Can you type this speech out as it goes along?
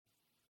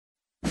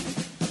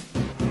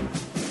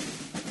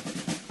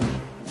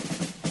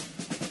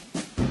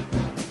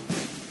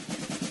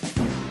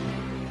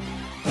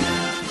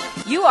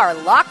You are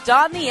Locked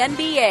On the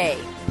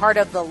NBA, part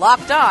of the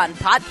Locked On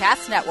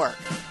Podcast Network.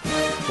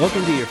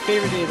 Welcome to your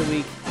favorite day of the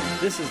week.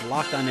 This is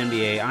Locked On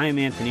NBA. I am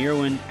Anthony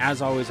Irwin.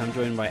 As always, I'm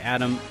joined by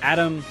Adam.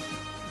 Adam,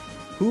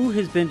 who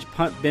has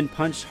been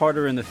punched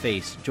harder in the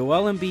face,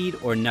 Joel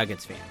Embiid or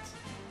Nuggets fans?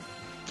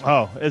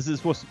 Oh,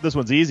 this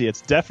one's easy.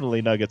 It's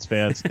definitely Nuggets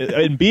fans.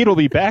 Embiid will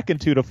be back in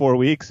 2 to 4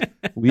 weeks.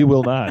 We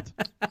will not.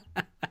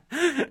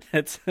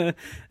 That's a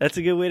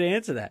good way to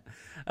answer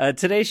that.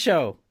 Today's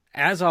show,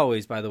 as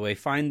always, by the way,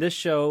 find this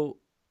show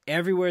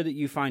everywhere that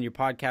you find your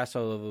podcasts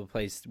all over the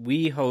place.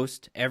 We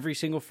host every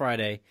single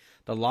Friday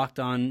the Locked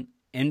On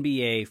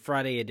NBA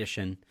Friday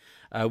edition.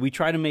 We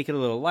try to make it a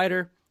little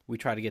lighter. We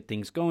try to get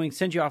things going,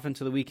 send you off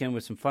into the weekend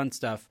with some fun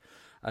stuff.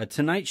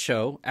 Tonight's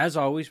show, as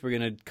always, we're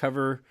going to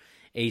cover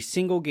a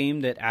single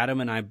game that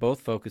Adam and I both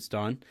focused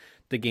on.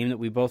 The game that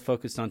we both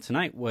focused on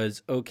tonight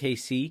was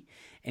OKC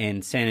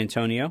and San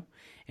Antonio.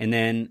 And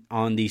then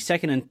on the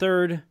second and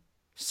third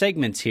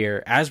segments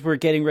here, as we're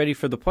getting ready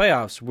for the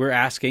playoffs, we're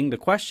asking the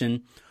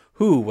question,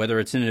 who, whether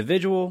it's an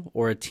individual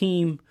or a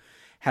team,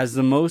 has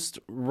the most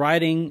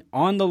riding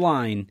on the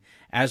line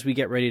as we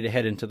get ready to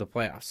head into the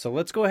playoffs. So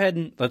let's go ahead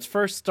and let's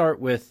first start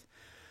with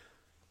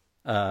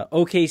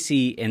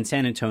OKC and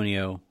San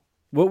Antonio.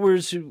 What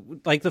was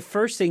like the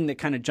first thing that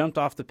kind of jumped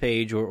off the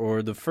page,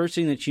 or the first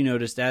thing that you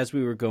noticed as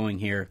we were going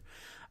here,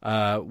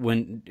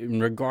 when in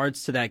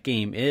regards to that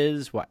game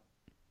is what?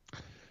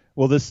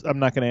 Well, I'm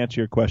not going to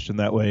answer your question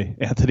that way,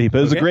 Anthony, but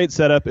it was a great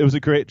setup. It was a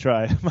great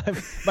try.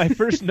 My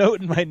first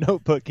note in my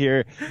notebook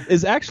here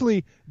is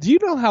actually, do you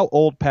know how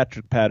old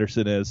Patrick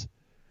Patterson is?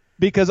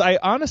 Because I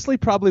honestly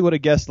probably would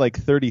have guessed like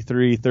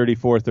 33,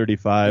 34,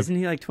 35. Isn't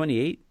he like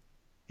 28?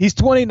 He's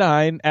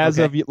 29 as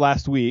of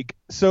last week.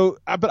 So,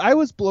 but I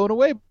was blown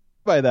away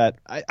by that.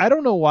 I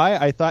don't know why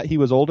I thought he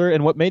was older.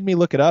 And what made me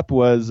look it up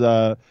was,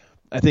 I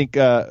think,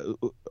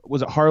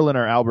 was it Harlan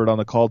or Albert on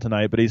the call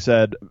tonight? But he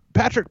said,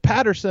 Patrick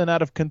Patterson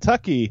out of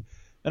Kentucky.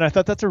 And I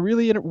thought that's a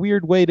really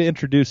weird way to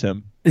introduce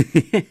him.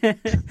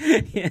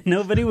 Yeah,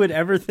 nobody would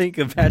ever think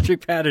of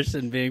Patrick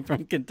Patterson being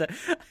from Kentucky.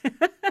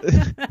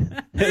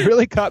 It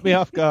really caught me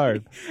off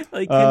guard.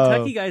 Like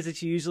Kentucky guys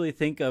that you usually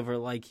think of are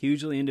like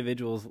hugely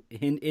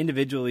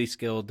individually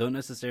skilled, don't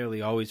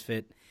necessarily always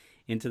fit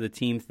into the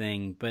team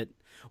thing. But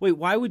wait,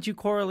 why would you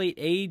correlate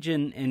age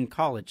and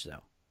college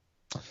though?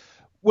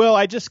 Well,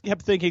 I just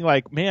kept thinking,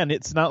 like, man,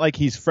 it's not like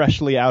he's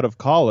freshly out of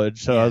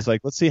college. So I was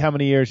like, let's see how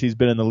many years he's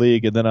been in the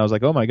league. And then I was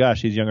like, oh, my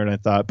gosh, he's younger than I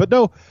thought. But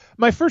no,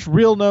 my first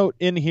real note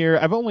in here,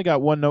 I've only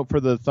got one note for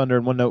the Thunder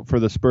and one note for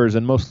the Spurs,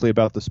 and mostly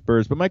about the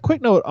Spurs. But my quick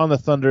note on the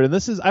Thunder, and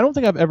this is, I don't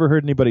think I've ever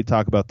heard anybody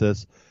talk about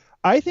this.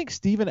 I think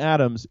Steven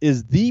Adams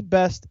is the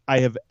best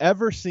I have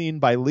ever seen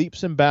by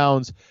leaps and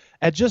bounds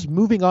at just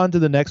moving on to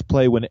the next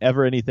play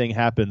whenever anything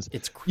happens.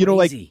 It's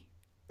crazy.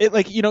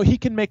 He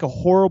can make a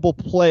horrible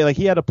play. Like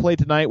he had a play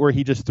tonight where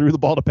he just threw the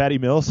ball to Patty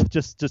Mills,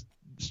 just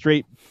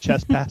straight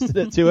chest passed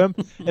it to him,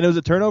 and it was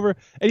a turnover.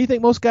 And you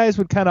think most guys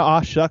would kind of aw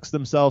shucks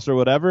themselves or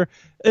whatever.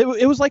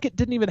 It was like it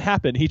didn't even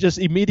happen. He just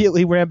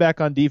immediately ran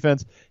back on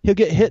defense. He'll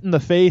get hit in the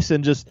face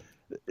and just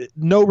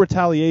no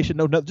retaliation,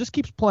 no, just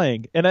keeps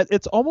playing. And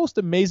it's almost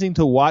amazing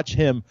to watch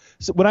him.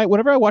 So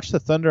whenever I watch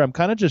the Thunder, I'm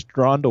kind of just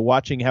drawn to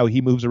watching how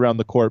he moves around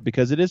the court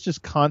because it is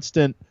just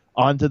constant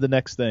on to the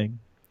next thing.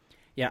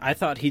 Yeah, I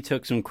thought he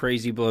took some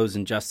crazy blows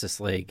in Justice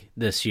League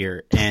this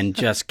year and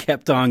just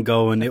kept on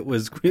going. It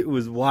was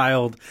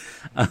wild.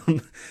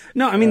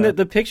 No, I mean,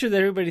 the picture that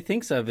everybody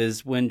thinks of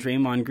is when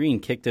Draymond Green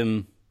kicked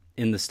him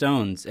in the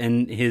stones,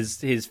 and his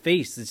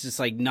face is just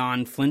like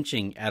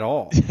non-flinching at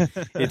all.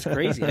 It's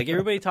crazy. Like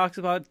everybody talks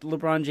about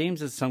LeBron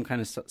James as some kind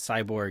of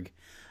cyborg,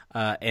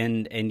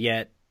 and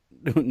yet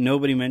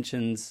nobody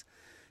mentions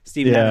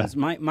Steven Adams.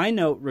 My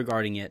note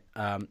regarding it,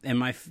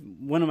 and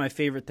one of my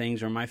favorite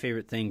things, or my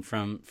favorite thing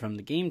from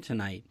the game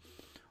tonight,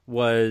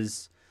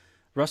 was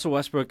Russell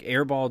Westbrook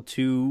airballed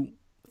 2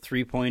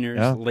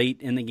 3-pointers late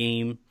in the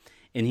game,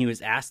 and he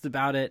was asked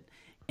about it.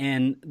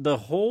 And the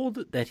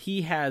hold that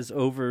he has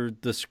over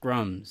the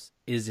scrums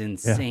is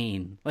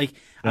insane. Yeah. Like,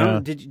 I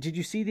don't. Did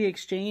you see the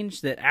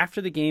exchange that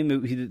after the game?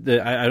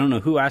 I don't know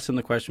who asked him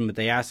the question, but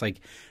they asked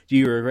like, "Do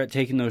you regret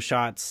taking those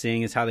shots,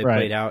 seeing as how they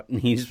played out?" And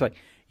he's just like,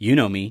 "You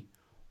know me.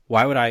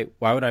 Why would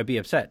I be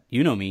upset?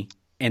 You know me."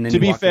 And then to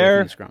be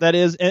fair, that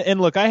is, and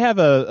look, I have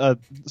a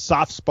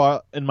soft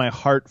spot in my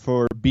heart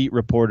for beat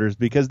reporters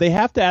because they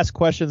have to ask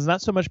questions,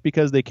 not so much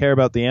because they care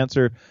about the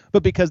answer,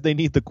 but because they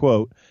need the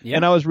quote. Yeah.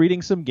 And I was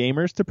reading some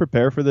gamers to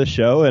prepare for this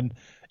show, and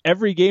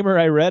every gamer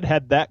I read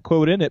had that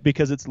quote in it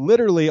because it's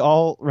literally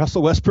all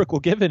Russell Westbrook will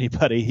give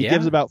anybody. He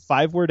gives about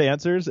 5-word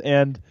answers,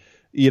 and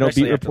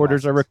especially beat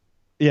reporters are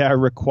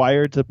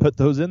required to put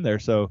those in there.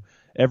 So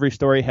every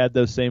story had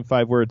those same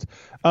 5 words.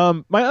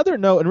 My other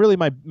note, and really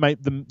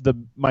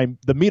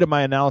the meat of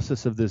my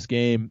analysis of this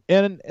game,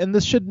 and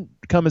this shouldn't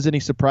come as any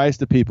surprise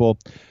to people,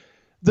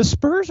 the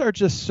Spurs are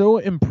just so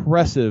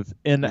impressive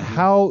in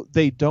how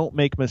they don't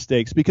make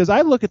mistakes, because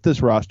I look at this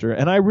roster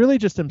and I really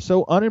just am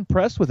so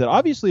unimpressed with it.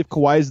 Obviously, if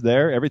Kawhi's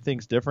there,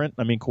 everything's different.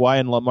 I mean, Kawhi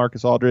and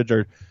LaMarcus Aldridge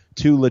are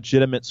 2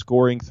 legitimate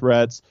scoring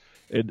threats.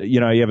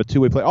 You have a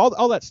two-way play.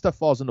 All that stuff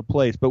falls into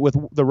place. But with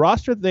the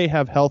roster they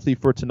have healthy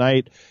for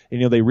tonight,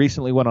 they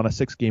recently went on a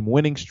 6-game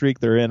winning streak.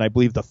 They're in, I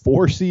believe, the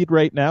 4 seed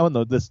right now in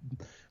this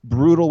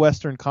brutal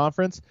Western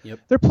Conference. Yep.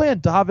 They're playing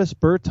Davis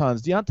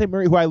Bertans, Dejounte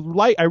Murray, who I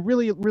like. I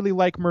really, really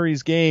like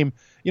Murray's game.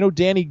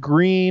 Danny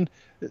Green,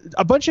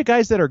 a bunch of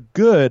guys that are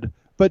good.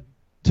 But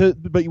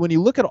when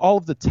you look at all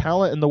of the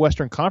talent in the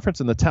Western Conference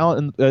and the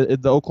talent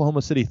in the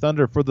Oklahoma City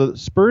Thunder, for the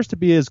Spurs to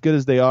be as good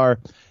as they are,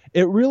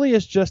 it really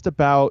is just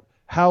about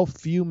how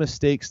few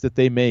mistakes that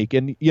they make.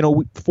 And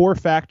 4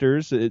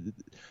 factors.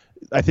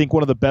 I think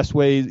one of the best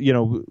ways,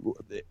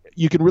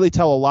 you can really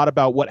tell a lot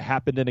about what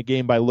happened in a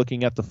game by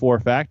looking at the 4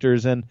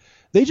 factors, and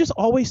they just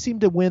always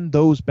seem to win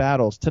those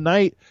battles.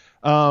 Tonight,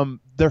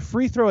 their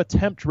free throw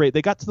attempt rate,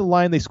 they got to the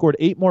line, they scored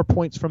 8 more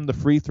points from the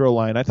free throw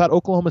line. I thought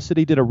Oklahoma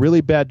City did a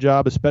really bad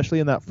job, especially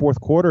in that fourth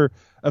quarter,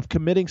 of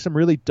committing some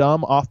really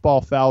dumb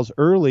off-ball fouls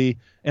early,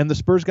 and the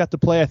Spurs got to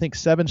play, I think,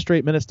 7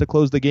 straight minutes to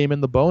close the game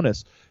in the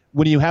bonus.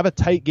 When you have a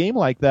tight game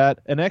like that,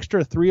 an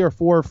extra 3 or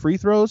 4 free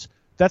throws,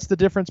 that's the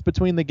difference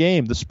between the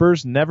game. The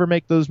Spurs never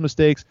make those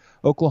mistakes.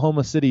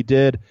 Oklahoma City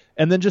did.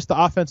 And then just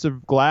the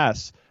offensive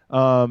glass.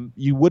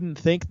 You wouldn't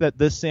think that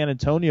this San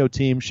Antonio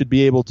team should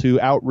be able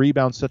to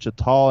out-rebound such a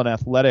tall and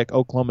athletic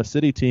Oklahoma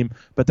City team,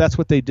 but that's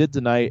what they did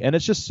tonight. And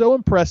it's just so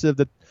impressive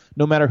that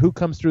no matter who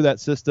comes through that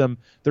system,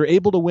 they're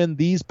able to win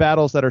these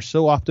battles that are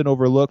so often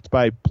overlooked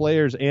by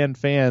players and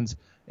fans,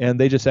 and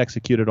they just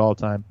execute it all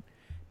the time.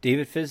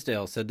 David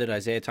Fizdale said that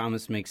Isaiah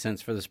Thomas makes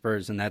sense for the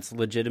Spurs, and that's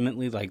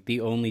legitimately like the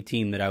only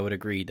team that I would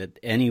agree that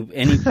any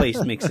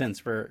place makes sense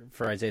for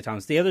Isaiah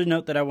Thomas. The other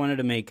note that I wanted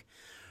to make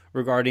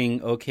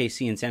regarding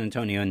OKC and San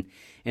Antonio, and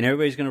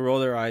everybody's going to roll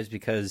their eyes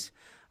because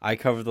I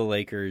cover the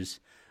Lakers.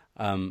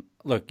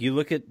 Look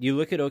at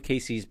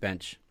OKC's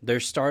bench. Their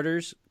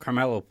starters: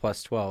 Carmelo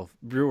plus 12,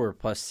 Brewer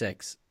plus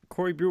 6,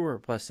 Corey Brewer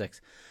plus 6,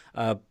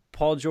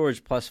 Paul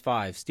George plus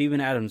 5,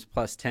 Steven Adams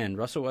plus 10,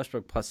 Russell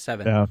Westbrook plus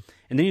 7. Yeah.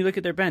 And then you look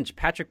at their bench: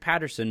 Patrick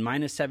Patterson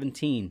minus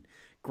 17,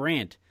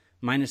 Grant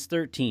minus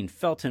 13,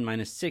 Felton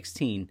minus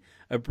 16,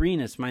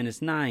 Abrinas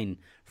minus 9,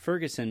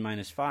 Ferguson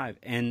minus 5.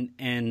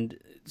 And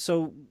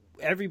so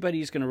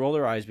everybody's going to roll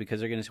their eyes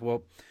because they're going to say,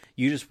 well,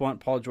 you just want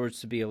Paul George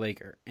to be a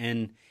Laker.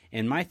 And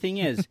my thing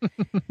is,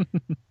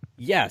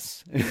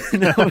 yes.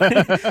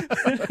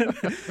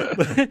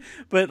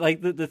 but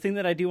like the thing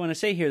that I do want to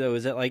say here, though,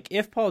 is that like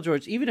if Paul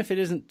George, even if it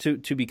isn't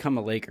to become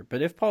a Laker,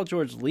 but if Paul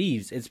George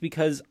leaves, it's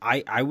because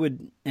I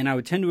would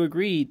tend to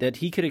agree that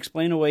he could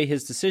explain away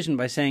his decision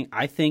by saying,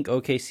 I think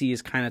OKC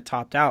is kind of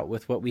topped out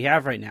with what we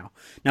have right now.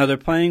 Now they're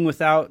playing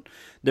without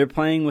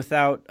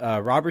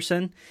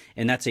Robertson,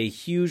 and that's a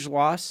huge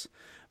loss.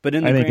 But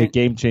I think a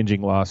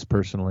game-changing loss,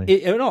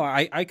 personally.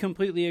 I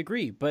completely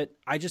agree, but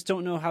I just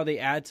don't know how they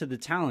add to the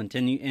talent.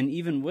 And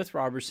even with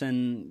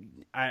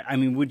Robertson, I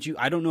mean,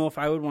 I don't know if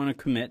I would want to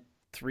commit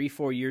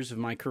 3-4 years of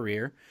my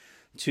career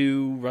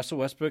to Russell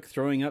Westbrook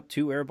throwing up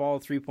 2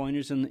 airball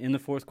 3-pointers in the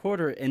fourth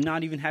quarter and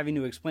not even having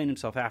to explain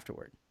himself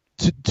afterward.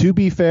 To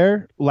be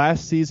fair,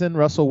 last season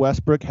Russell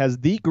Westbrook has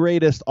the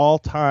greatest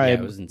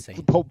all-time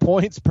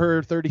points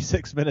per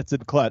 36 minutes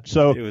in clutch.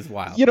 So it was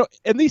wild.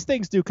 And these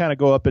things do kind of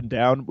go up and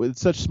down with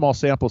such small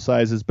sample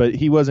sizes, but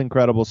he was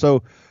incredible.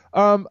 So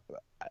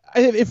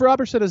if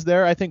Robertson is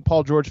there, I think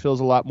Paul George feels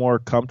a lot more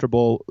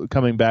comfortable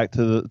coming back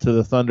to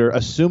the Thunder,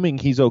 assuming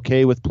he's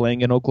okay with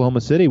playing in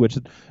Oklahoma City, which,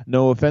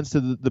 no offense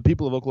to the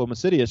people of Oklahoma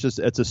City, it's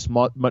a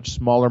much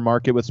smaller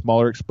market with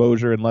smaller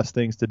exposure and less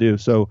things to do.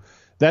 So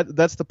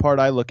that's the part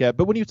I look at.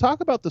 But when you talk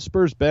about the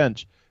Spurs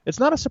bench, it's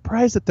not a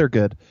surprise that they're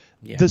good.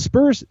 Yeah. The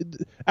Spurs,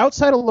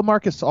 outside of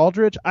LaMarcus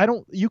Aldridge,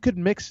 you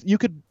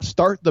could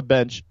start the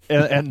bench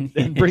and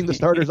bring the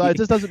starters on. It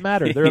just doesn't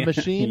matter. They're a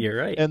machine. You're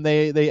right. And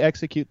they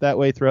execute that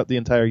way throughout the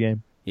entire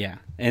game. Yeah,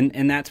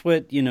 and that's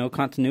what,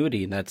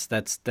 continuity.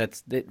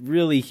 That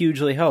really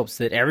hugely helps.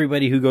 That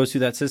everybody who goes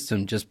through that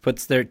system just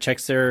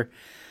checks their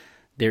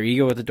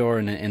ego at the door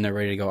and they're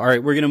ready to go. All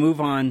right, we're going to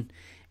move on,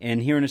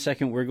 and here in a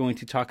second we're going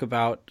to talk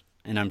about.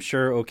 And I'm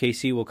sure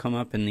OKC will come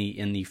up in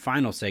the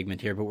final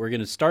segment here, but we're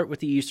going to start with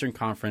the Eastern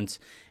Conference,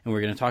 and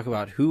we're going to talk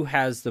about who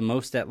has the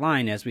most at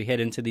line as we head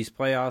into these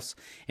playoffs.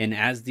 And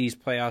as these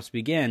playoffs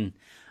begin,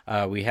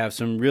 we have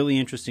some really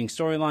interesting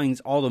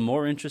storylines, all the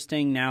more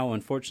interesting now,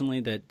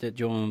 unfortunately, that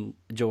Joel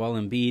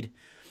Embiid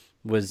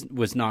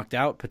was knocked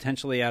out,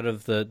 potentially out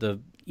of the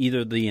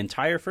either the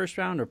entire first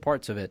round or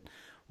parts of it.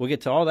 We'll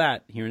get to all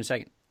that here in a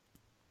second.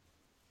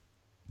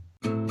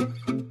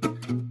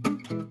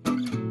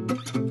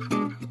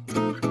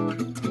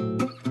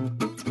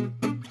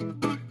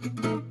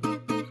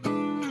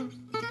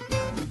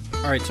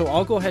 All right, so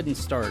I'll go ahead and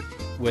start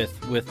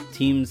with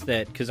teams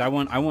that, because I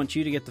want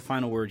you to get the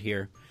final word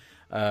here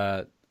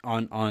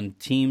on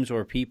teams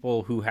or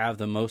people who have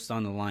the most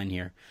on the line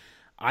here.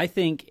 I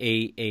think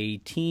a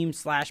team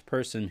 /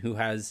 person who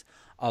has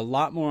a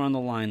lot more on the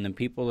line than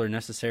people are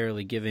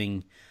necessarily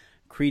giving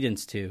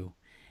credence to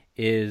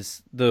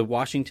is the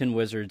Washington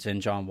Wizards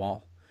and John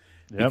Wall.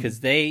 Yep.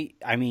 Because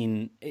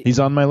he's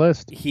on my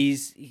list.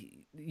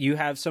 You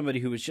have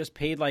somebody who was just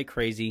paid like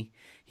crazy.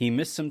 He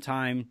missed some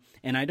time,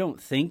 and I don't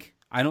think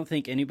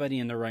anybody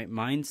in their right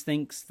minds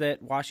thinks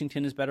that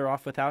Washington is better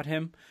off without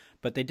him.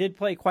 But they did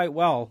play quite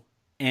well,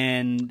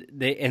 and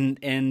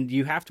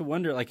you have to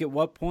wonder, like, at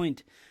what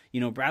point,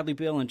 Bradley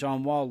Beal and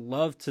John Wall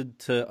love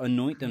to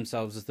anoint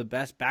themselves as the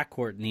best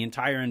backcourt in the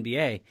entire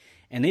NBA,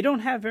 and they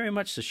don't have very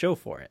much to show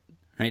for it,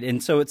 right?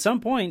 And so at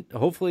some point,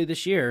 hopefully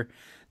this year,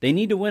 they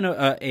need to win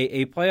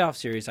a playoff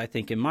series. I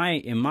think, in my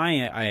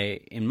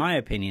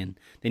opinion,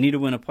 they need to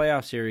win a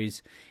playoff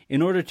series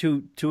in order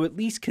to at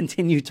least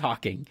continue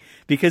talking.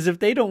 Because if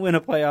they don't win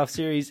a playoff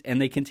series and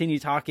they continue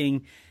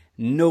talking,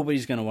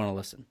 nobody's going to want to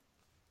listen.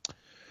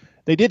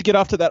 They did get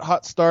off to that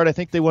hot start. I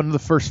think they won the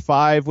first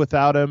 5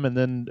 without him, and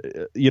then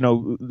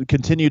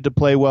continued to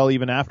play well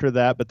even after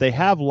that. But they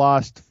have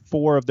lost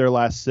 4 of their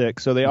last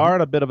 6, so they are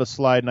on a bit of a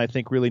slide, and I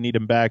think really need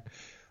him back.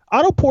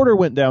 Otto Porter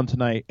went down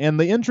tonight, and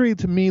the injury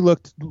to me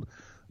looked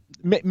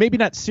maybe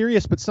not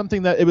serious, but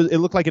something that it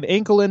looked like an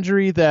ankle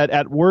injury that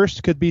at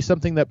worst could be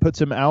something that puts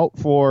him out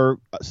for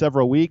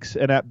several weeks,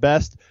 and at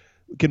best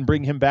can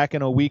bring him back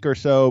in a week or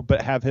so,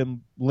 but have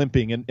him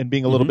limping and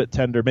being a little bit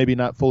tender, maybe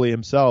not fully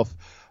himself.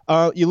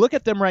 You look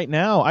at them right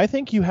now, I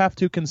think you have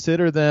to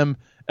consider them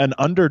an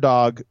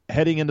underdog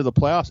heading into the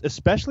playoffs,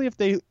 especially if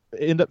they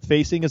end up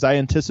facing, as I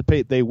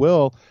anticipate they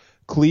will,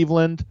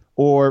 Cleveland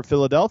or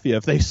Philadelphia.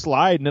 If they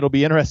slide, and it'll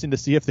be interesting to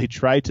see if they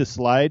try to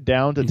slide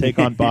down to take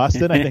on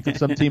Boston. I think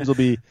some teams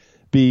will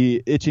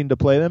be itching to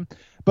play them.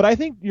 But I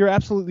think you're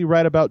absolutely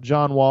right about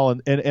John Wall,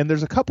 and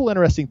there's a couple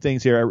interesting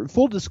things here.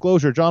 Full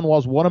disclosure, John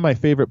Wall's one of my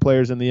favorite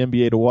players in the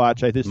NBA to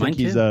watch. I just think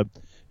he's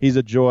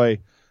a joy.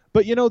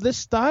 But, this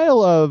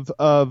style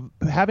of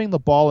having the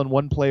ball in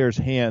one player's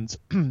hands,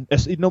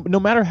 no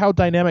matter how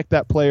dynamic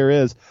that player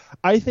is,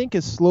 I think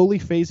is slowly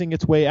phasing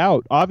its way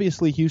out.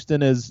 Obviously,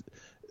 Houston is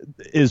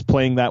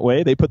playing that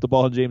way. They put the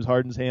ball in James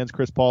Harden's hands,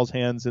 Chris Paul's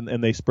hands,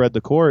 and they spread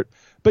the court.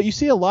 But you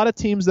see a lot of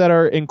teams that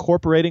are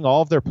incorporating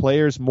all of their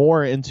players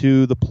more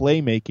into the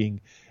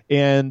playmaking.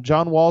 And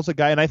John Wall's a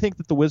guy, and I think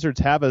that the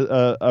Wizards have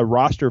a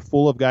roster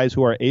full of guys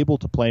who are able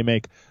to play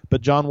make,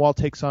 but John Wall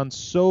takes on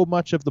so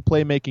much of the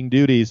playmaking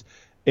duties.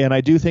 And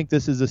I do think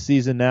this is a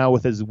season now,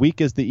 with as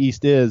weak as the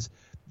East is,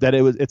 that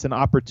it's an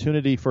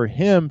opportunity for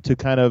him to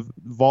kind of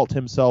vault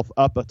himself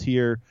up a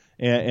tier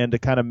and to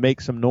kind of make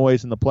some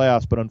noise in the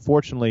playoffs. But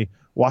unfortunately,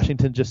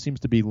 Washington just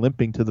seems to be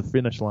limping to the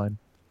finish line.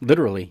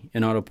 Literally,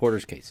 in Otto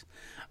Porter's case.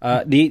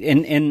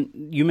 And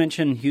you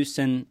mentioned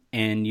Houston,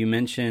 and you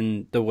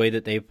mentioned the way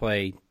that they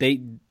play.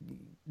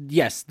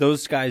 Yes,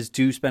 those guys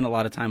do spend a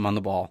lot of time on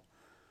the ball,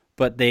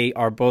 but they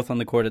are both on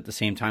the court at the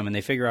same time, and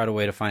they figure out a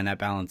way to find that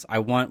balance. I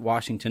want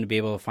Washington to be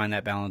able to find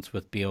that balance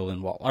with Beal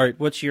and Wall. All right,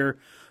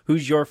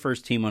 who's your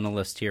first team on the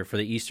list here for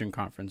the Eastern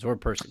Conference, or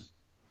person?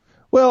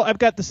 Well, I've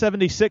got the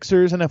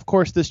 76ers, and of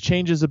course this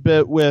changes a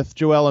bit with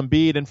Joel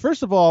Embiid. And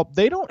first of all,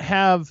 they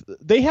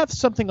have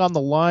something on the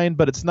line,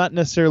 but it's not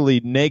necessarily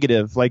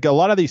negative. Like a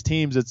lot of these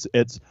teams,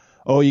 it's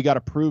you got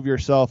to prove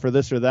yourself or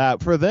this or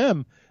that. For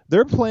them,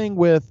 they're playing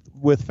with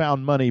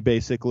found money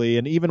basically,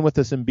 and even with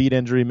this Embiid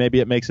injury,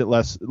 maybe it makes it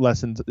less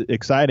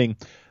exciting.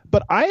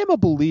 But I am a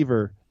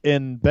believer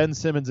in Ben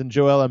Simmons and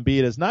Joel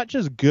Embiid as not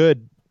just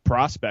good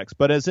prospects,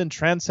 but as in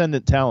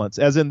transcendent talents,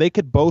 as in they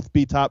could both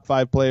be top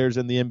 5 players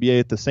in the NBA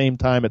at the same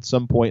time at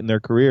some point in their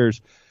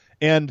careers.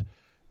 And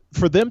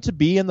for them to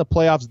be in the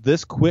playoffs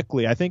this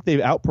quickly, I think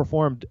they've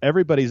outperformed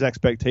everybody's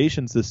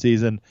expectations this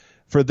season.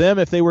 For them,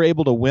 if they were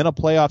able to win a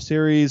playoff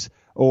series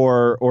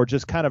or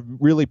just kind of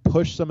really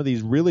push some of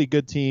these really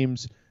good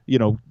teams,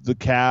 the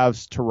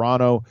Cavs,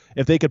 Toronto,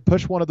 if they could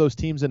push one of those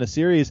teams in a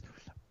series,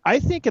 I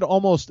think it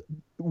almost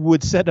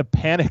would send a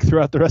panic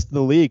throughout the rest of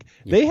the league.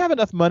 Yeah. They have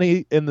enough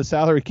money in the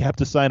salary cap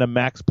to sign a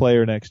max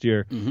player next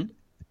year. Mm-hmm.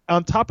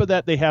 On top of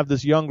that, they have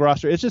this young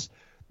roster. It's just,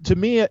 to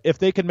me, if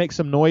they can make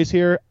some noise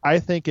here, I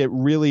think it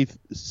really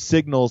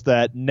signals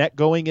that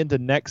going into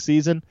next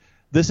season,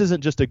 this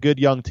isn't just a good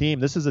young team.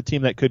 This is a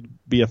team that could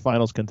be a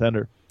finals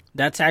contender.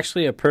 That's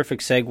actually a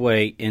perfect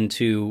segue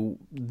into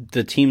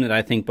the team that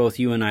I think both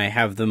you and I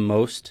have the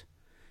most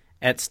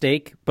at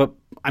stake. But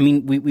I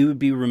mean, we would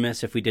be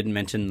remiss if we didn't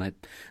mention that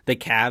the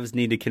Cavs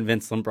need to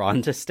convince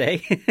LeBron to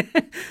stay.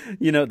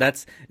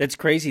 That's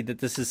crazy that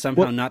this is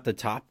somehow not the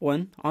top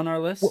one on our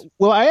list.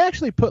 Well, I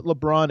actually put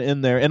LeBron in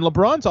there, and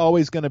LeBron's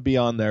always going to be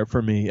on there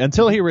for me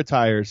until he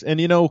retires.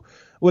 And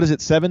what is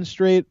it, 7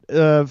 straight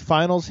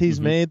finals he's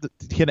made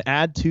that can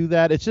add to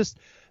that. It's just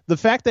the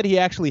fact that he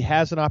actually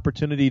has an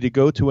opportunity to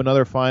go to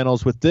another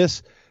finals with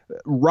this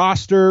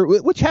roster,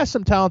 which has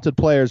some talented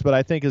players, but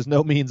I think is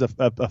no means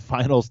a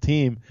finals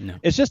team. No.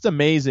 It's just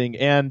amazing.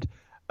 And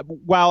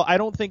while I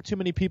don't think too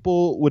many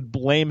people would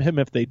blame him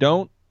if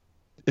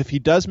he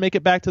does make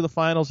it back to the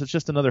finals, it's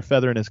just another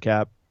feather in his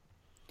cap.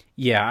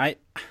 Yeah,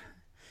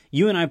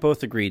 you and I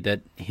both agreed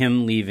that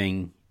him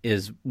leaving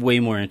is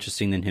way more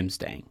interesting than him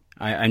staying.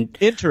 I'm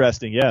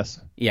interesting, yes.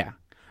 Yeah.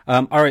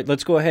 All right,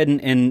 let's go ahead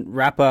and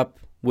wrap up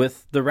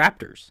with the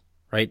Raptors.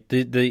 right?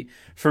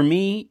 For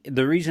me,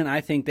 the reason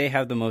I think they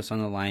have the most on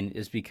the line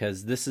is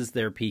because this is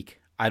their peak.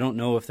 I don't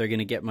know if they're going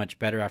to get much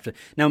better after.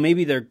 Now,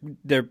 maybe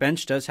their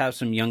bench does have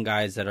some young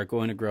guys that are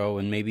going to grow,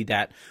 and maybe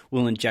that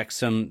will inject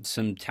some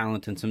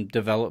talent and some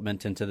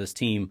development into this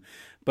team.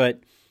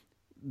 But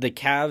the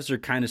Cavs are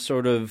kind of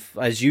sort of,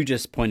 as you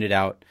just pointed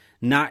out,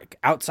 not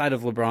outside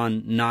of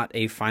LeBron, not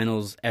a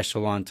finals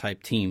echelon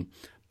type team.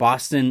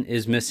 Boston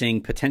is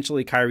missing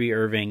potentially Kyrie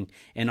Irving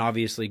and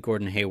obviously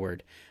Gordon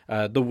Hayward.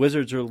 The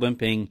Wizards are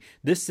limping.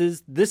 This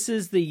is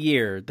the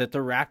year that the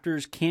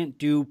Raptors can't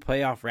do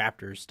playoff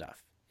Raptors stuff.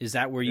 Is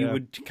that where you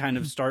would kind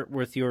of start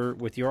with your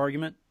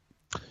argument?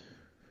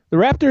 The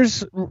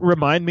Raptors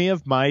remind me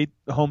of my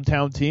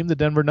hometown team, the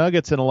Denver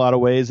Nuggets, in a lot of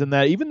ways, in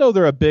that even though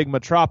they're a big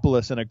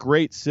metropolis and a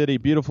great city,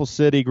 beautiful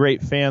city,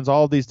 great fans,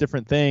 all these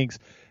different things,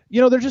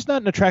 they're just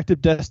not an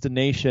attractive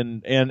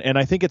destination, and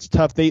I think it's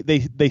tough.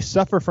 They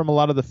suffer from a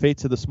lot of the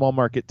fates of the small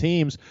market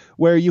teams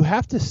where you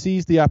have to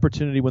seize the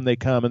opportunity when they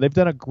come, and they've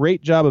done a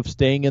great job of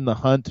staying in the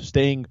hunt,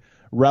 staying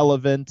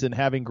relevant and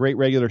having great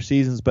regular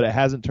seasons, but it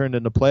hasn't turned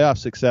into playoff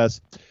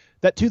success.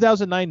 That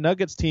 2009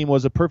 Nuggets team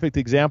was a perfect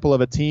example of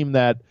a team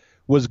that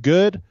was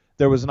good.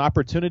 There was an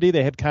opportunity.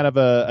 They had kind of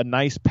a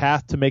nice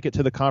path to make it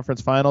to the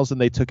conference finals, and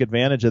they took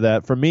advantage of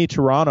that. For me,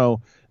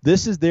 Toronto,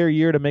 this is their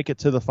year to make it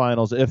to the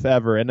finals, if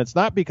ever. And it's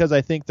not because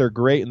I think they're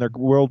great and they're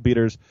world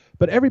beaters,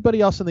 but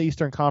everybody else in the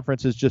Eastern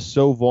Conference is just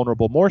so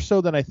vulnerable, more so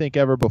than I think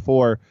ever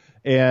before.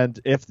 And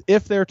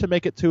if they're to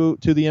make it to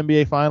the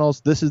NBA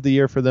Finals, this is the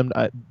year for them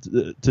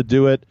to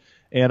do it.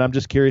 And I'm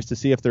just curious to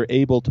see if they're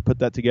able to put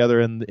that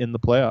together in the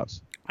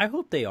playoffs. I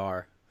hope they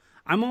are.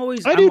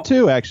 I do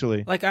too,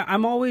 actually. Like I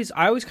always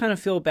kind of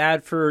feel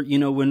bad for,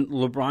 when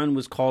LeBron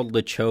was called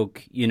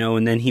LeChoke,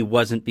 and then he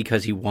wasn't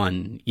because he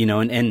won,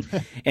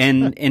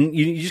 and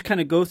you just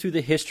kind of go through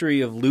the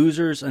history of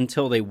losers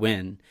until they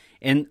win.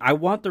 And I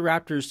want the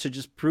Raptors to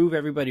just prove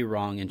everybody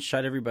wrong and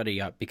shut everybody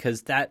up,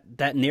 because that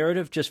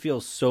narrative just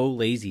feels so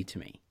lazy to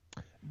me.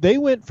 They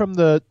went from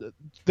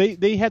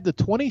they had the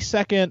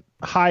 22nd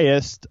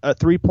highest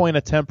 3-point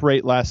attempt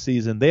rate last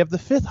season. They have the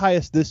 5th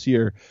highest this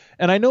year.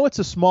 And I know it's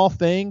a small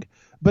thing,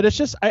 but it's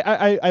just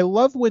I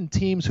love when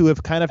teams who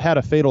have kind of had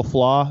a fatal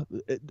flaw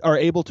are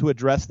able to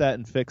address that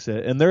and fix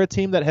it. And they're a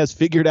team that has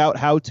figured out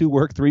how to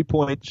work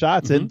 3-point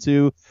shots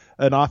into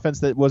an offense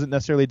that wasn't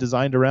necessarily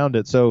designed around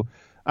it. So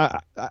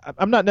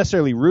I'm not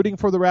necessarily rooting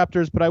for the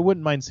Raptors, but I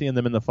wouldn't mind seeing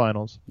them in the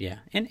finals. Yeah,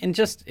 and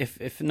just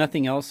if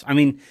nothing else, I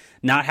mean,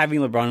 not having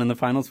LeBron in the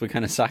finals would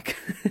kind of suck.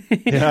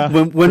 Yeah,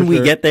 when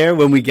we get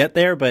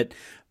there, but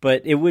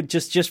it would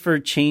just for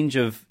change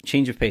of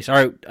pace.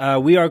 All right,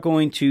 we are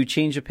going to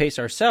change the pace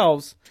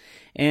ourselves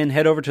and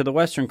head over to the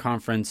Western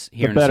Conference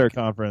here. The better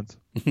conference.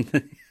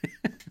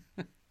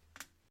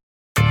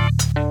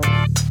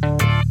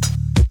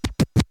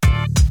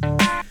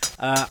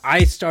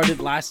 I started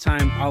last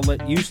time. I'll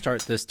let you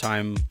start this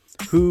time.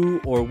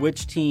 Who or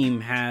which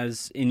team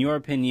has, in your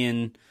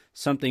opinion,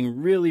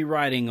 something really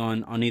riding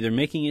on either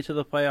making it to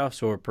the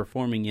playoffs or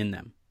performing in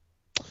them?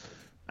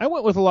 I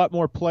went with a lot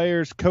more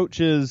players,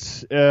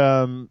 coaches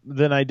than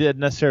I did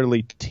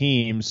necessarily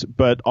teams,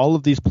 but all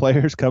of these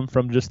players come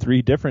from just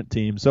 3 different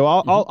teams. So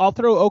I'll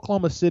throw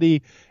Oklahoma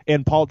City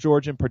and Paul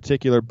George in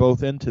particular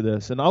both into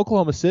this. And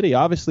Oklahoma City,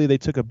 obviously, they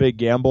took a big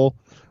gamble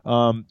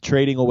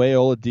trading away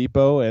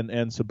Oladipo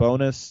and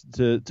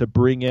Sabonis to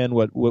bring in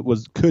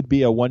what could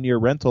be a 1-year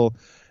rental.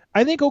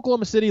 I think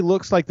Oklahoma City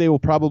looks like they will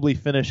probably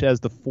finish as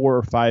the 4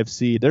 or 5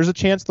 seed. There's a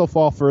chance they'll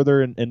fall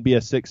further and be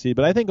a 6 seed,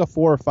 but I think a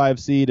 4 or 5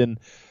 seed and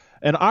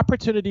an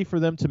opportunity for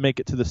them to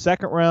make it to the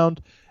second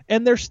round.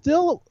 And they're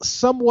still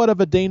somewhat of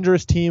a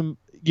dangerous team,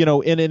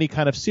 in any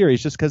kind of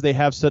series, just because they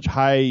have such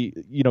high,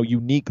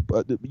 unique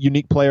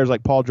players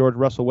like Paul George,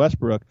 Russell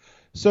Westbrook.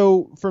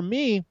 So for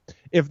me,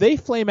 if they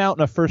flame out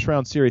in a first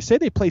round series, say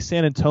they play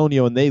San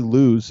Antonio and they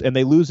lose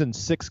in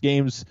 6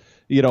 games,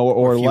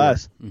 or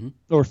less,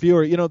 or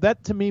fewer,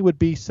 that to me would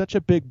be such a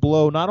big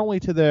blow, not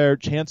only to their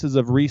chances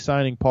of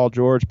re-signing Paul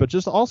George, but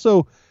just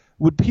also,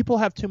 would people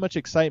have too much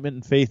excitement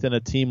and faith in a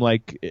team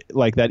like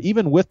that,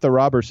 even with the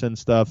Robertson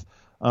stuff?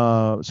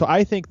 So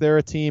I think they're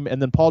a team,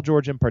 and then Paul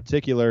George in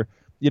particular.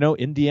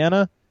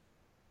 Indiana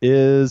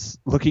is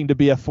looking to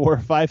be a 4 or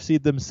 5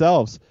 seed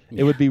themselves.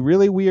 Yeah. It would be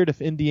really weird if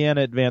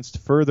Indiana advanced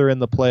further in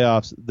the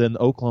playoffs than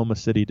Oklahoma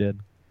City did.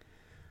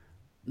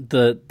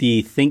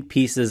 The think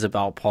pieces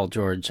about Paul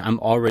George, I'm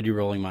already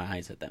rolling my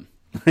eyes at them.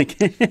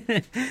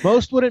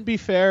 Most wouldn't be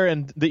fair,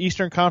 and the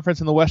Eastern Conference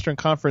and the Western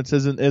Conference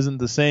isn't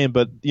the same,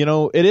 but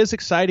it is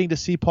exciting to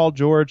see Paul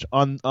George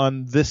on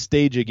this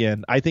stage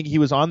again. I think he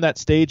was on that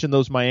stage in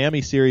those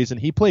Miami series,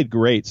 and he played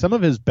great. Some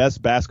of his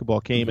best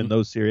basketball came in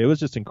those series. It was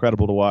just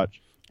incredible to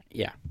watch.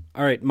 Yeah.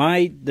 All right,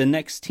 the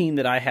next team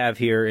that I have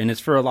here, and it's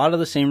for a lot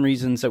of the same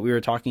reasons that we were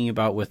talking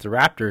about with the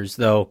Raptors,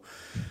 though,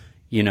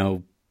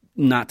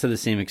 not to the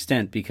same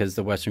extent, because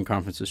the Western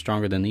Conference is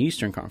stronger than the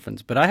Eastern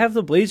Conference, but I have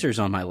the Blazers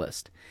on my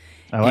list.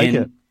 I like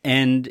it.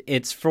 And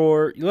it's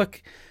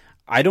look,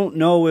 I don't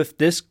know if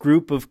this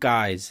group of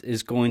guys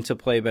is going to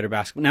play better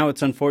basketball. Now,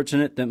 it's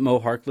unfortunate that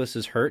Mo Harkless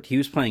is hurt. He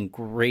was playing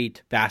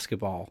great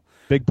basketball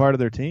big part of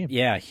their team.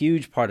 Yeah,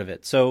 huge part of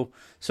it. So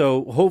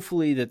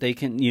hopefully that they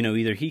can,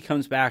 either he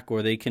comes back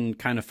or they can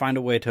kind of find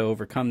a way to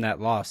overcome that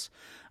loss.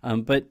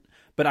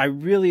 But I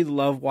really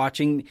love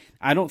watching.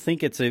 I don't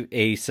think it's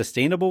a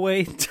sustainable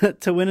way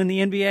to win in the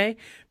NBA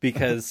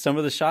because some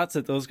of the shots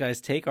that those guys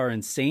take are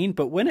insane.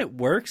 But when it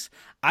works,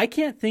 I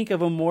can't think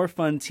of a more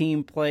fun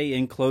team play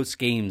in close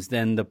games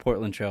than the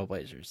Portland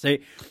Trailblazers.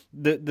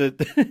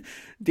 The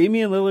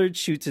Damian Lillard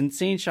shoots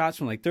insane shots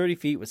from like 30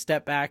 feet with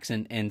step backs,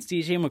 and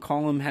CJ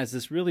McCollum has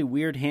this really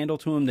weird handle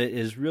to him that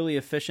is really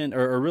efficient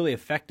or really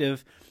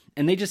effective,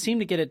 and they just seem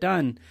to get it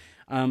done.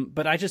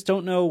 But I just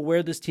don't know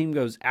where this team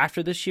goes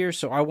after this year,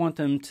 so I want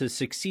them to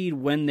succeed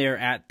when they're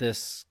at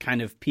this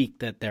kind of peak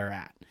that they're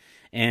at.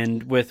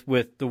 And with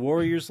the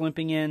Warriors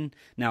limping in,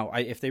 now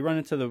if they run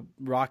into the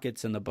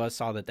Rockets and the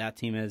buzzsaw that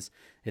team is,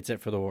 it's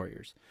it for the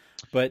Warriors.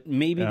 But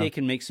maybe they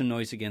can make some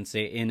noise against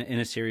in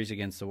a series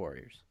against the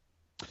Warriors.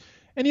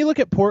 And you look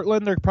at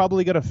Portland, they're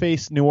probably going to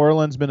face New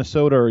Orleans,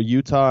 Minnesota, or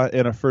Utah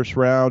in a first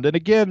round. And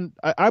again,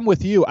 I'm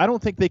with you. I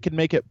don't think they can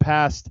make it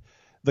past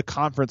the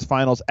conference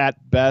finals at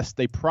best.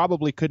 They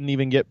probably couldn't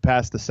even get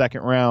past the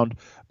second round.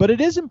 But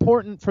it is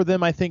important for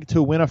them, I think,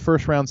 to win a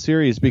first-round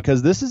series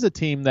because this is a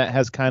team that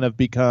has kind of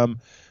become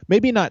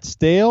maybe not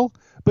stale,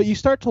 but you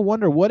start to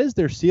wonder, what is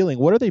their ceiling?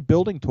 What are they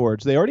building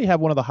towards? They already have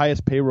one of the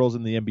highest payrolls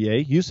in the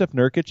NBA. Yusuf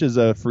Nurkic is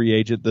a free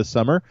agent this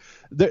summer.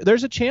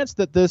 There's a chance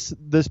that this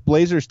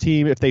Blazers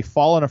team, if they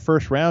fall in a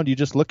first round, you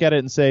just look at it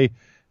and say,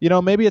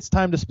 maybe it's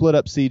time to split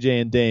up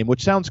CJ and Dame,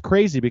 which sounds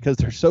crazy because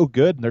they're so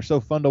good and they're so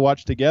fun to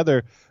watch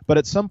together. But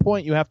at some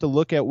point, you have to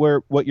look at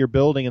what you're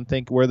building and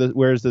think,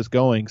 where is this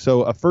going?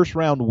 So a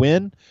first-round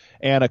win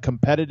and a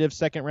competitive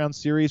second-round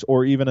series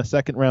or even a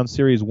second-round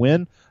series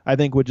win, I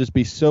think would just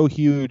be so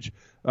huge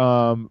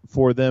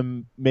for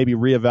them maybe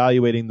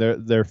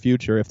reevaluating their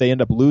future. If they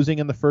end up losing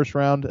in the first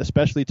round,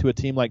 especially to a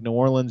team like New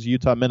Orleans,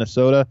 Utah,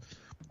 Minnesota,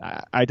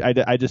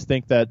 I just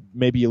think that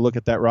maybe you look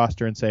at that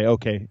roster and say,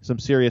 okay, some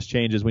serious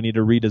changes. We need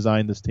to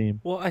redesign this team.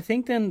 Well, I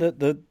think then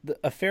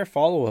a fair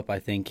follow-up, I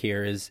think,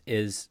 here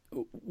is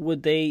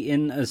would they,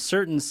 in a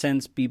certain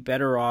sense, be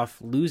better off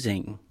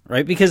losing,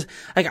 right? Because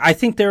I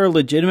think there are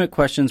legitimate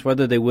questions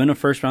whether they win a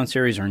first-round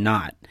series or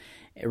not,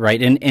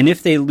 right? And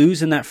if they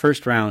lose in that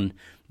first round,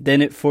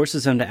 then it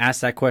forces them to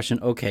ask that question,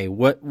 okay,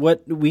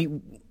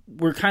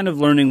 we're kind of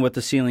learning what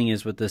the ceiling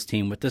is with this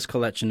team, with this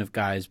collection of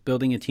guys,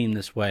 building a team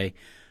this way.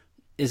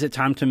 Is it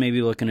time to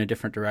maybe look in a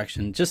different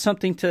direction? Just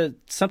something to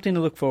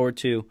look forward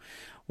to.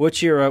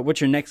 What's your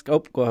next? Oh,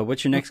 go ahead.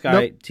 What's your next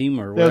guy team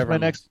or whatever?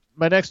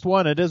 My next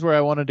one. It is where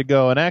I wanted to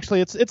go, and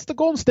actually, it's the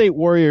Golden State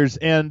Warriors,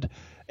 and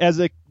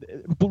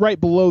right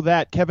below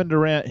that, Kevin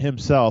Durant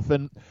himself,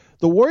 and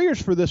the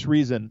Warriors for this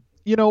reason.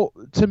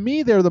 To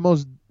me, they're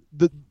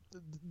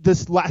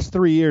this last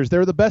 3 years,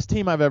 they're the best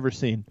team I've ever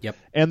seen. Yep.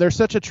 And they're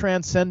such a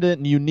transcendent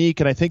and unique,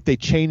 and I think they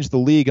changed the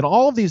league and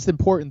all of these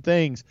important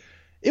things.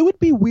 It would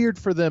be weird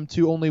for them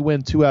to only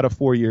win 2 out of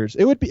 4 years.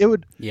 It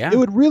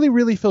would really,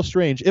 really feel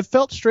strange. It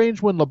felt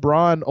strange when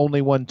LeBron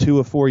only won 2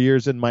 of 4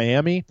 years in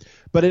Miami,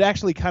 but it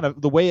actually kind of,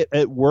 the way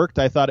it worked,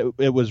 I thought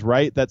it was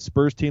right. That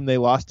Spurs team they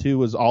lost to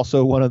was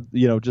also one of,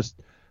 just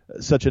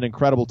such an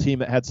incredible team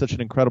that had such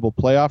an incredible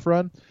playoff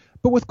run.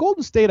 But with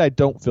Golden State, I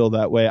don't feel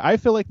that way. I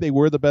feel like they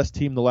were the best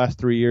team the last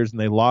 3 years and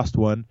they lost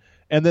one.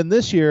 And then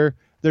this year,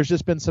 there's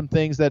just been some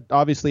things that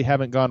obviously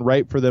haven't gone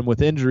right for them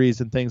with injuries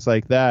and things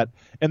like that.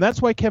 And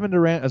that's why Kevin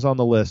Durant is on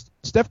the list.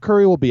 Steph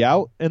Curry will be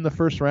out in the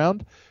first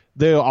round.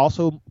 They'll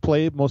also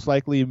play most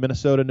likely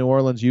Minnesota, New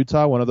Orleans,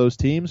 Utah, one of those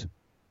teams.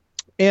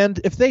 And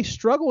if they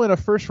struggle in a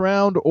first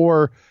round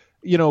or,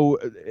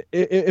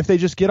 if they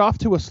just get off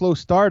to a slow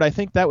start, I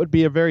think that would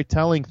be a very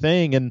telling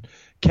thing. And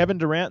Kevin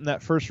Durant in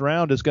that first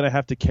round is going to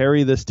have to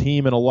carry this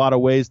team in a lot of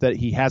ways that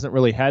he hasn't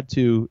really had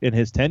to in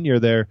his tenure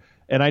there.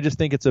 And I just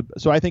think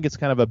I think it's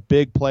kind of a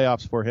big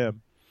playoffs for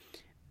him.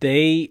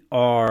 They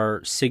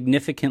are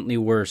significantly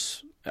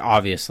worse,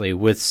 obviously,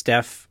 with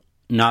Steph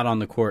not on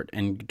the court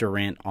and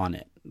Durant on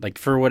it. Like,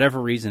 for whatever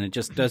reason, it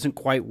just doesn't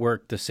quite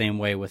work the same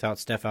way without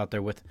Steph out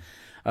there with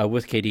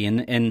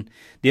KD. And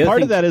the other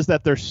part of that is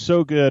that they're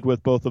so good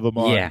with both of them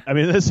on. Yeah. I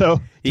mean,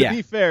 so to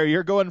be fair,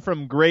 you're going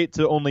from great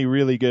to only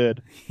really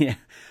good. Yeah.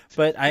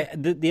 But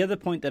the other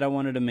point that I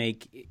wanted to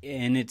make,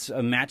 and it's a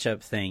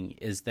matchup thing,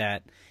 is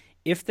that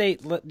if they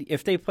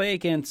play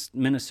against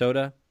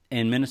Minnesota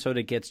and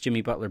Minnesota gets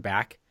Jimmy Butler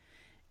back,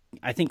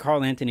 I think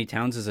Karl Anthony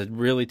Towns is a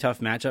really tough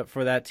matchup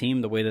for that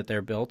team, the way that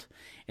they're built.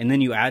 And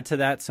then you add to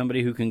that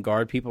somebody who can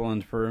guard people on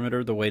the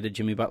perimeter the way that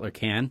Jimmy Butler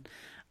can.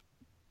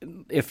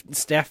 If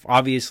Steph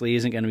obviously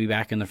isn't going to be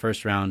back in the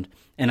first round,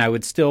 and I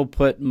would still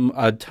put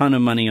a ton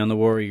of money on the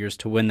Warriors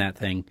to win that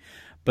thing,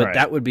 but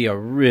that would be a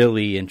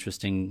really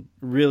interesting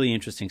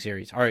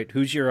series. All right,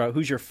 who's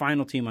your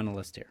final team on the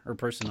list here, or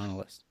person on the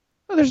list?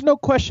 There's no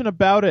question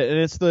about it, and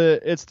it's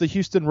the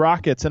Houston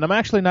Rockets, and I'm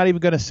actually not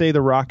even going to say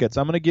the Rockets.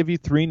 I'm going to give you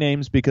 3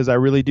 names because I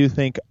really do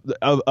think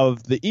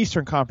of the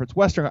Eastern Conference,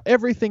 Western,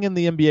 everything in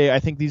the NBA, I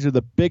think these are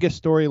the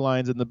biggest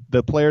storylines and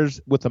the players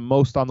with the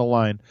most on the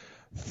line.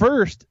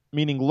 First,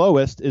 meaning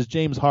lowest, is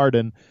James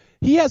Harden.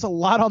 he has a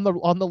lot on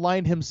the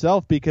line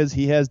himself because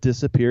he has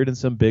disappeared in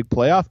some big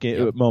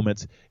playoff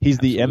moments. He's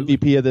Absolutely. The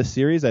MVP of this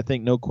series, I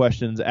think, no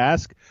questions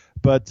asked.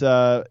 But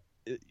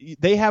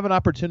they have an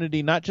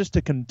opportunity not just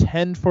to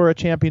contend for a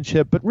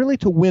championship, but really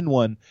to win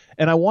one.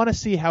 And I want to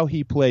see how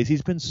he plays.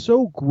 He's been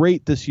so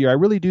great this year. I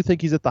really do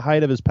think he's at the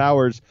height of his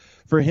powers.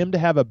 For him to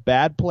have a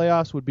bad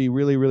playoffs would be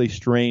really, really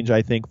strange,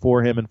 I think,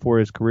 for him and for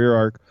his career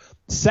arc.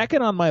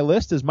 Second on my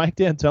list is Mike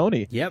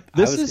D'Antoni. Yep.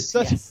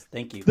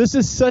 Thank you. This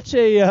is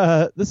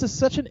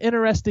such an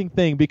interesting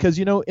thing because,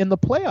 in the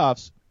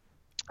playoffs,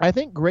 I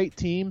think great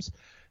teams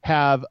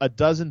have a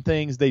dozen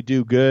things they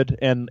do good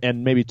and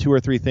maybe two or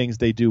three things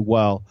they do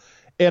well.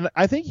 And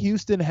I think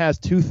Houston has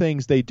two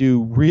things they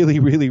do really,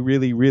 really,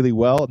 really, really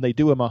well, and they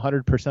do them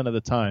 100% of the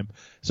time.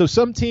 So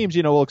some teams,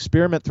 will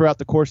experiment throughout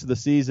the course of the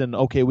season.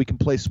 Okay, we can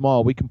play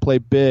small, we can play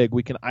big,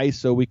 we can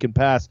ISO, we can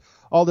pass,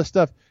 all this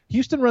stuff.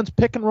 Houston runs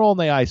pick and roll and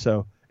they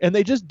ISO, and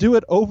they just do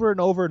it over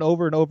and over and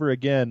over and over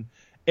again.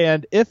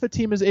 And if a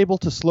team is able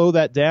to slow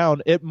that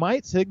down, it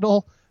might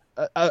signal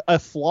a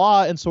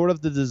flaw in sort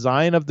of the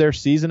design of their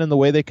season and the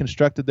way they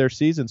constructed their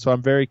season. So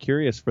I'm very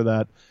curious for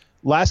that.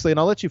 Lastly, and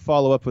I'll let you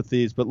follow up with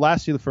these, but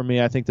lastly for me,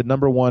 I think the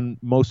number one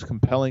most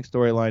compelling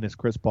storyline is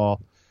Chris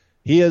Paul.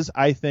 He is,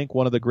 I think,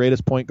 one of the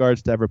greatest point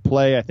guards to ever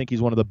play. I think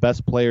he's one of the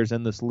best players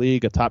in this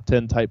league, a top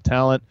 10 type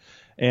talent,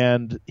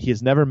 and he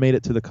has never made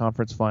it to the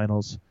conference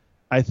finals.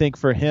 I think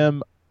for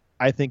him,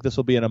 I think this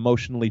will be an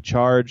emotionally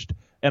charged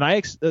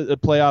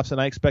playoffs,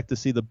 and I expect to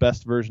see the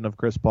best version of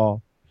Chris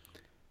Paul.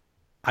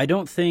 I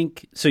don't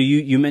think so.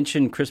 You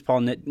mentioned Chris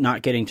Paul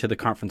not getting to the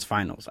conference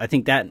finals. I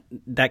think that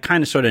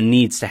kind of sort of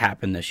needs to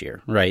happen this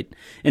year, right?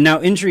 And now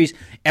injuries,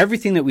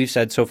 everything that we've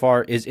said so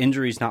far is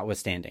injuries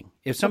notwithstanding.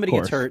 If somebody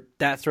gets hurt,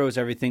 that throws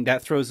everything.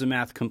 That throws the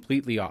math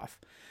completely off.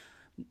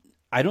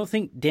 I don't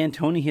think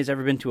D'Antoni has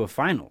ever been to a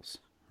finals,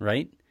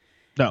 right?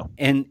 No.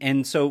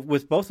 And so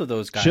with both of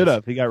those guys, should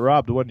have. He got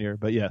robbed one year,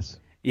 but yes.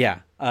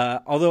 Yeah.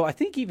 Although I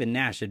think even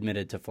Nash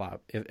admitted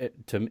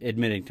to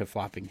admitting to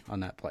flopping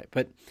on that play.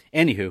 But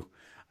anywho.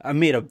 I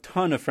made a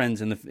ton of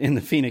friends in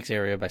the Phoenix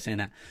area by saying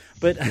that.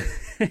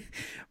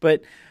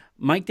 But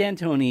Mike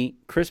D'Antoni,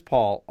 Chris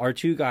Paul are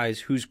two guys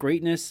whose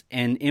greatness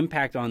and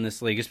impact on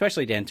this league,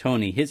 especially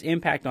D'Antoni, his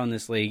impact on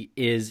this league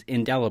is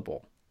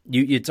indelible.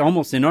 It's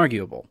almost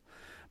inarguable.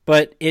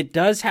 But it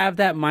does have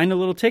that minor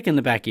little tick in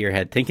the back of your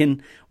head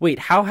thinking, wait,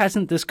 how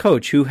hasn't this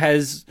coach who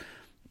has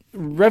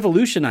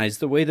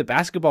revolutionized the way that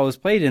basketball is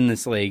played in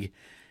this league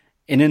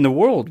and in the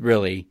world,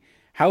 really,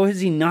 how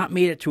has he not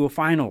made it to a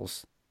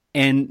finals?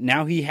 And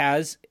now he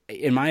has,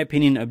 in my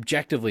opinion,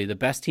 objectively the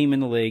best team in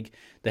the league,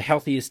 the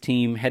healthiest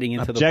team heading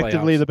into the playoffs.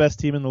 Objectively the best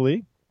team in the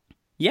league?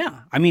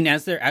 Yeah. I mean,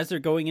 as they're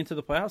going into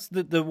the playoffs,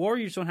 the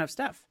Warriors don't have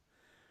Steph,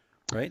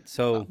 right?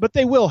 So, but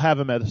they will have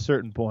him at a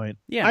certain point.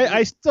 Yeah.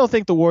 I still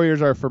think the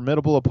Warriors are a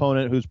formidable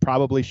opponent who's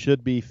probably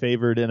should be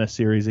favored in a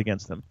series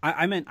against them.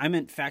 I meant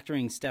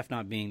factoring Steph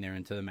not being there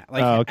into the match.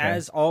 Like,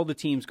 as all the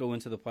teams go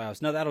into the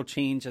playoffs. Now, that'll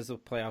change as the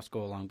playoffs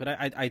go along. But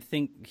I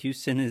think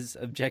Houston is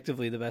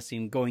objectively the best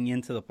team going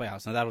into the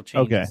playoffs. Now, that'll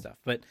change and stuff.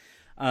 But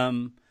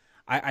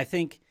I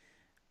think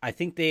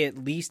they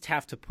at least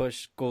have to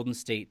push Golden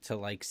State to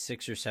like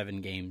 6 or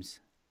 7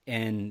 games.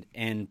 And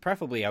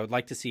preferably, I would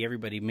like to see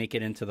everybody make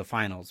it into the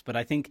finals. But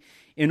I think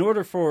in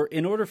order for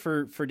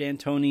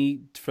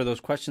D'Antoni, for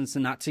those questions to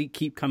not to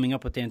keep coming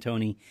up with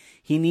D'Antoni,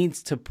 he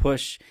needs to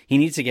push. He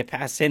needs to get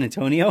past San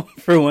Antonio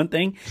for one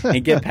thing,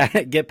 and get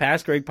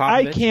past Greg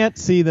Popovich. I can't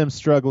see them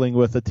struggling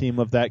with a team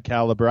of that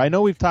caliber. I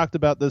know we've talked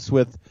about this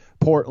with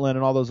Portland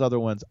and all those other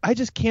ones. I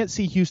just can't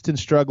see Houston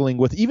struggling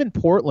with even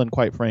Portland,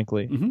 quite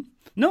frankly. Mm-hmm.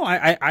 No,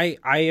 I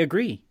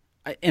agree,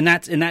 and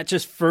that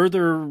just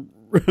further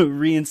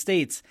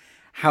reinstates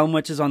how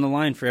much is on the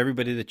line for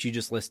everybody that you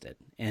just listed.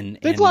 And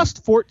they've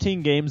lost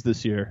 14 games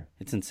this year.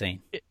 It's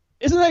insane.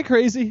 Isn't that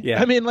crazy?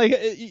 Yeah. I mean, like,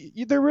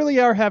 they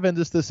really are having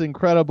just this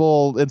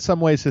incredible, in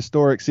some ways,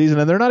 historic season,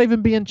 and they're not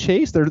even being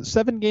chased. They're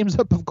 7 games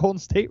up of Golden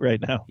State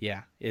right now.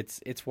 Yeah,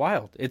 it's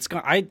wild.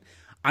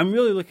 I'm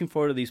really looking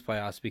forward to these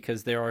playoffs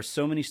because there are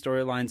so many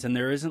storylines, and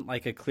there isn't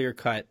like a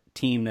clear-cut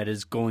team that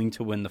is going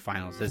to win the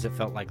finals as it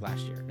felt like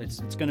last year.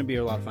 It's going to be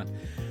a lot of fun.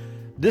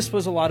 This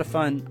was a lot of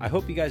fun. I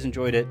hope you guys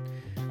enjoyed it.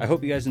 I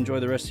hope you guys enjoy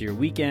the rest of your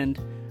weekend.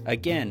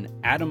 Again,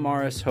 Adam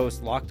Morris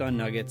hosts Locked On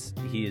Nuggets.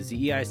 He is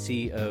the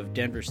EIC of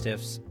Denver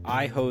Stiffs.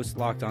 I host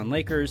Locked On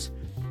Lakers.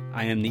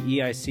 I am the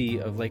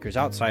EIC of Lakers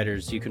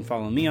Outsiders. You can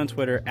follow me on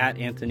Twitter at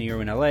Anthony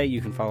Irwin LA.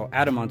 You can follow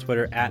Adam on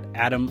Twitter at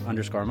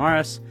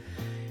Adam_Morris.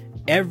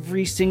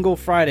 Every single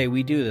Friday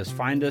we do this.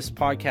 Find us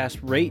podcast,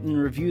 rate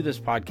and review this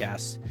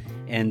podcast,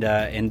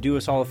 and do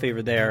us all a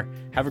favor there.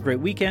 Have a great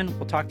weekend.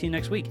 We'll talk to you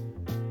next week.